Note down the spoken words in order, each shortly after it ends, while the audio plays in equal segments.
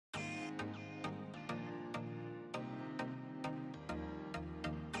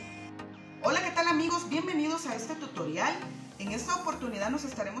amigos? Bienvenidos a este tutorial. En esta oportunidad nos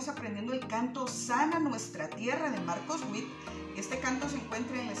estaremos aprendiendo el canto Sana Nuestra Tierra de Witt. Este canto se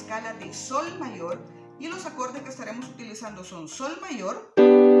encuentra en la escala de Sol mayor y los acordes que estaremos utilizando son Sol mayor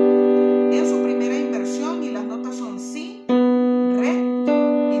en su primera inversión y las notas son Si, Re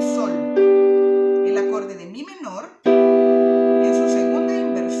y Sol. El acorde de Mi menor en su segunda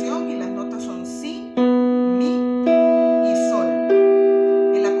inversión y las notas son Si, Mi y Sol.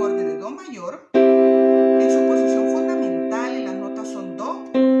 El acorde de Do mayor en su posición fundamental y las notas son Do,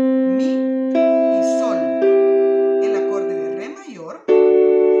 Mi y Sol. El acorde de Re mayor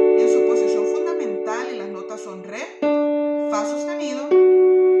en su posición fundamental y las notas son Re, Fa sostenido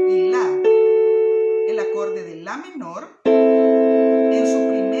y La. El acorde de La menor en su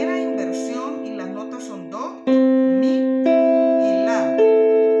primera inversión y las notas son Do, Mi y La.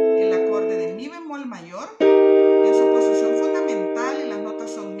 El acorde de Mi bemol mayor en su posición fundamental y las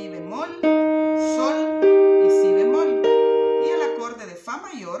notas son Mi bemol, Sol y Si bemol. Y el acorde de Fa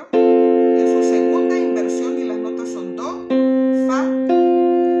mayor en su segunda inversión y las notas son Do, Fa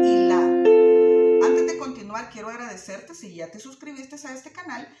y La. Antes de continuar, quiero agradecerte si ya te suscribiste a este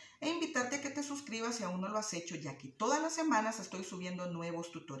canal e invitarte a que te suscribas si aún no lo has hecho, ya que todas las semanas estoy subiendo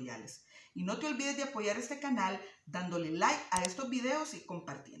nuevos tutoriales. Y no te olvides de apoyar este canal dándole like a estos videos y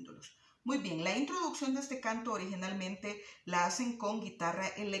compartiéndolos. Muy bien, la introducción de este canto originalmente la hacen con guitarra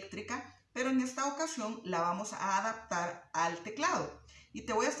eléctrica, pero en esta ocasión la vamos a adaptar al teclado. Y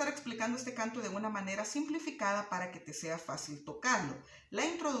te voy a estar explicando este canto de una manera simplificada para que te sea fácil tocarlo. La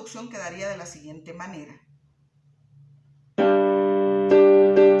introducción quedaría de la siguiente manera.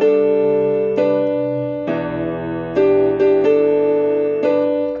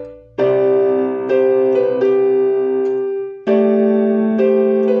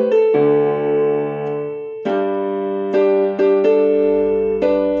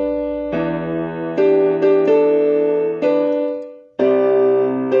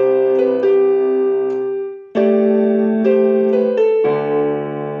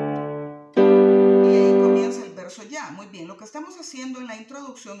 Muy bien, lo que estamos haciendo en la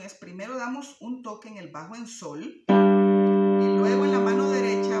introducción es primero damos un toque en el bajo en Sol y luego en la mano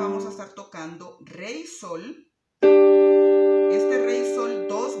derecha vamos a estar tocando Re y Sol, este Re y Sol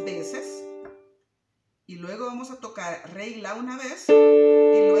dos veces y luego vamos a tocar Re y La una vez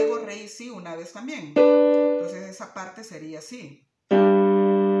y luego Re y Si una vez también. Entonces esa parte sería así.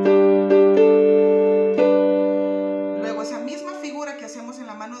 Luego esa misma figura que hacemos en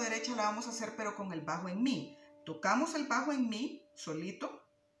la mano derecha la vamos a hacer pero con el bajo en Mi. Tocamos el bajo en Mi solito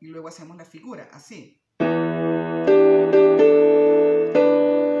y luego hacemos la figura, así.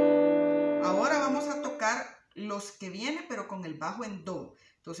 Ahora vamos a tocar los que vienen pero con el bajo en Do.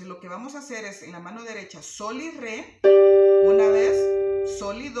 Entonces lo que vamos a hacer es en la mano derecha Sol y Re una vez,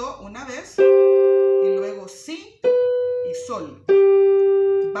 Sol y Do una vez y luego Si y Sol.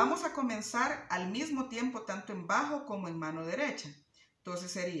 Vamos a comenzar al mismo tiempo tanto en bajo como en mano derecha. Entonces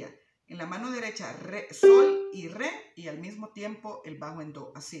sería en la mano derecha Re, Sol y Re y al mismo tiempo el bajo en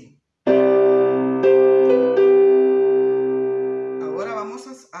Do, así. Ahora vamos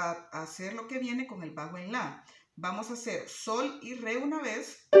a hacer lo que viene con el bajo en La. Vamos a hacer Sol y Re una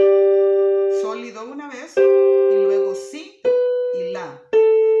vez, Sol y Do una vez y luego Si y La.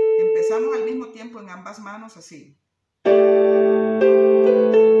 Empezamos al mismo tiempo en ambas manos, así.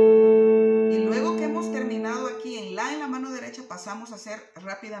 Y luego que hemos terminado aquí en La en la mano derecha, pasamos a hacer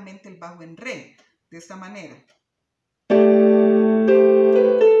rápidamente el bajo en Re, de esta manera. ¿Okay?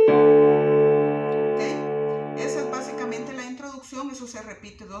 Esa es básicamente la introducción, eso se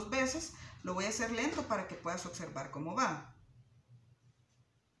repite dos veces. Lo voy a hacer lento para que puedas observar cómo va.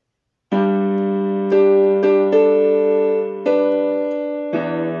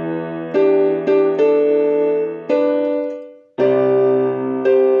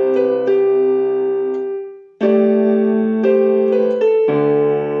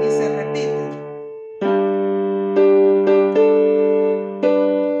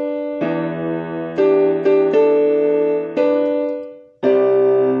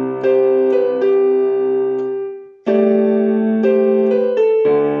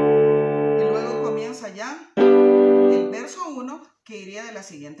 Que iría de la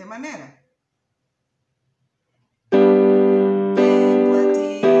siguiente manera. Vengo a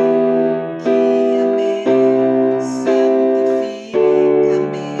ti, guíame, santifícame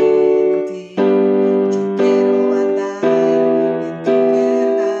en ti. Yo quiero andar en tu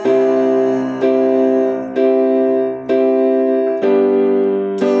verdad.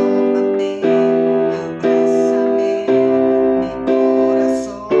 Tómame, abrázame, mi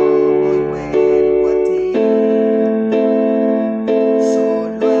corazón hoy vuelvo a ti.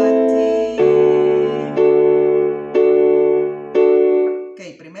 Solo a ti.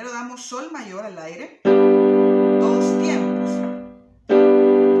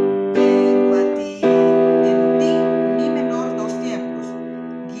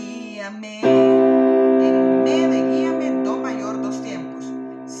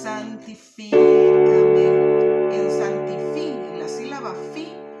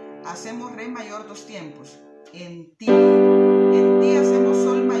 hacemos re mayor 2 tiempos. En ti hacemos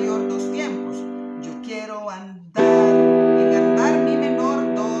sol mayor 2 tiempos. Yo quiero andar, en andar mi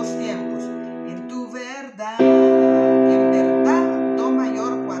menor 2 tiempos. En tu verdad, en verdad do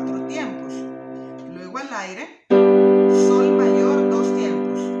mayor 4 tiempos. Luego al aire, sol mayor 2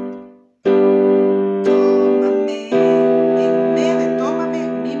 tiempos. Tómame, en me de tómame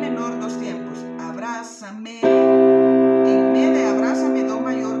mi menor 2 tiempos. Abrázame, en me de abrázame do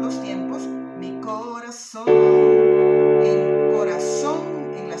mayor 2 tiempos. Mi corazón, en corazón,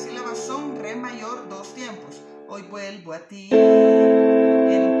 en la sílaba son re mayor 2 tiempos. Hoy vuelvo a ti,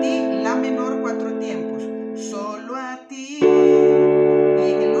 en ti la menor 4 tiempos. Solo a ti. Y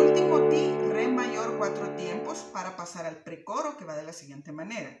en el último ti re mayor 4 tiempos para pasar al precoro, que va de la siguiente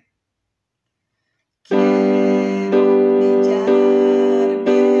manera. Quiero humillarme,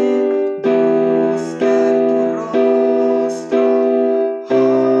 buscar tu rostro.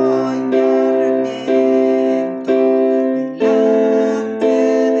 Hoy me arrepiento delante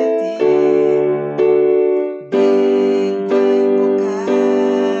de ti. Vengo a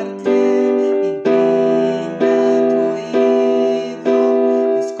invocarte, inclina tu oído,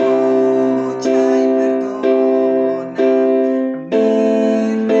 escucha y perdona mi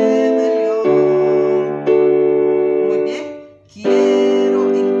rebelión. Muy bien,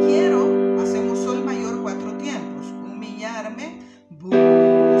 en quiero hacemos sol mayor 4 tiempos. Humillarme, en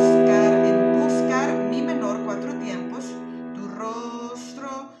buscar mi menor 4 tiempos. Tu rostro,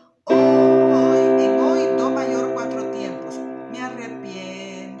 en hoy do mayor 4 tiempos. Me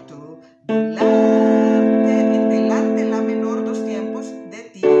arrepiento, en delante la menor 2 tiempos de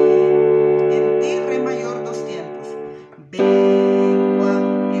ti. En ti re mayor 2 tiempos.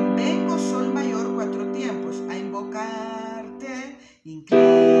 En vengo sol mayor 4 tiempos. A invocarte,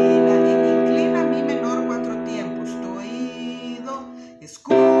 inclina mi menor 4 tiempos. Tu oído,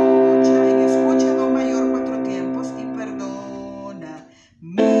 escucha, en escucha do mayor 4 tiempos. Y perdona,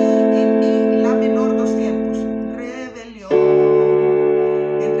 en mi la menor 2 tiempos. Rebelión,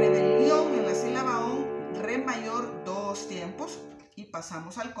 en la sílaba on, re mayor 2 tiempos. Y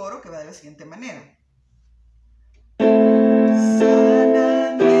pasamos al coro, que va de la siguiente manera.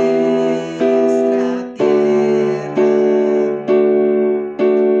 Sana nuestra tierra,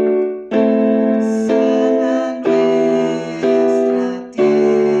 sana nuestra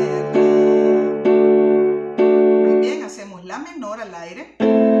tierra. Muy bien, hacemos la menor al aire,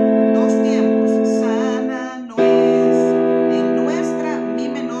 2 tiempos. Sana en nuestra mi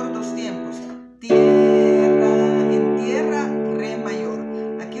menor 2 tiempos. Tierra, en tierra re mayor.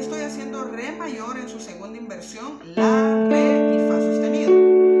 Aquí estoy haciendo re mayor en su segunda inversión, la, re y fa sostenido.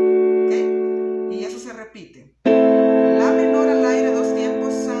 ¿Ok? Y eso se repite. La menor al aire 2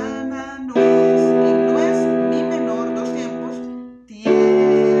 tiempos, sana nues, mi menor 2 tiempos,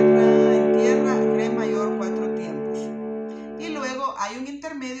 tierra, en tierra re mayor 4 tiempos. Y luego hay un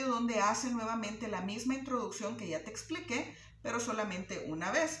intermedio donde hace nuevamente la misma introducción que ya te expliqué, pero solamente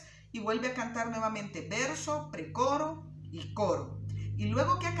una vez. Y vuelve a cantar nuevamente verso, precoro y coro. Y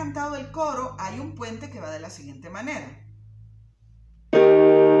luego que ha cantado el coro, hay un puente que va de la siguiente manera.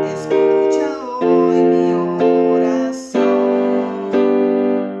 Escucha hoy mi oración,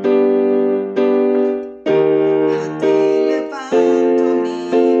 a ti levanto mi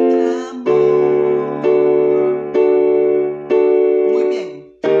clamor. Muy bien,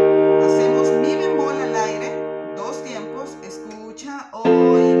 hacemos mi bemol al aire, 2 tiempos. Escucha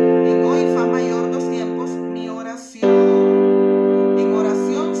hoy, en hoy fa mayor 2 tiempos, mi oración. En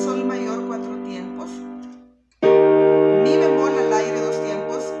oración sol mayor 4 tiempos. Mi bemol al aire 2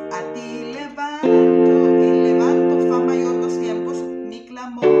 tiempos. A ti levanto, en levanto fa mayor 2 tiempos, mi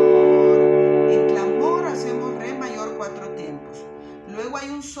clamor. En clamor hacemos re mayor 4 tiempos. Luego hay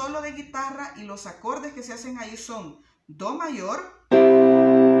un solo de guitarra y los acordes que se hacen ahí son do mayor,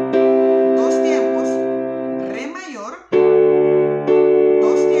 2 tiempos, re mayor,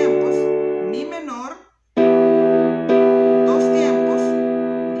 2 tiempos, mi menor, 2 tiempos,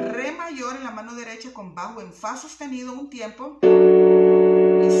 re mayor en la mano derecha con bajo en fa sostenido 1 tiempo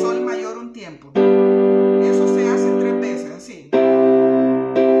y sol mayor 1 tiempo. Eso se hace 3 veces, así.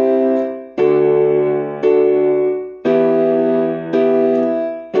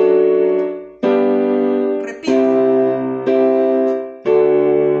 Repite.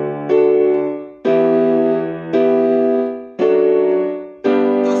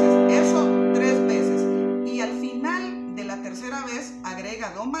 Entonces, eso 3 veces. Y al final de la tercera vez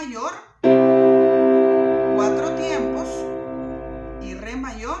agrega do mayor, 4 tiempos y re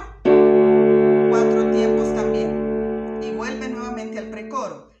mayor, 4 tiempos también. Y vuelve nuevamente al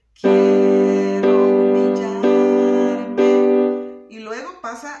precoro. Quiero humillarme. Y luego luego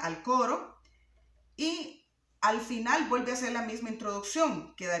pasa al coro y al final vuelve a hacer la misma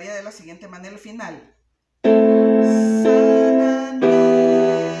introducción. Quedaría de la siguiente manera al final. Sana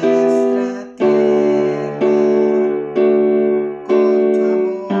nuestra tierra con tu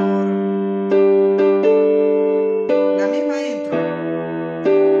amor. La misma intro.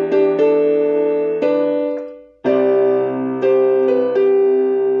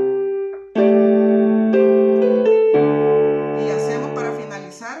 Y hacemos para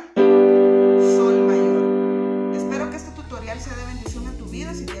finalizar sol mayor. Espero que este tutorial sea de bendición a tu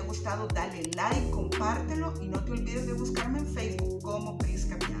vida. Si te ha gustado, dale like, compártelo y no te olvides de buscarme en Facebook como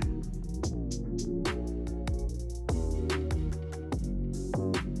principiantes.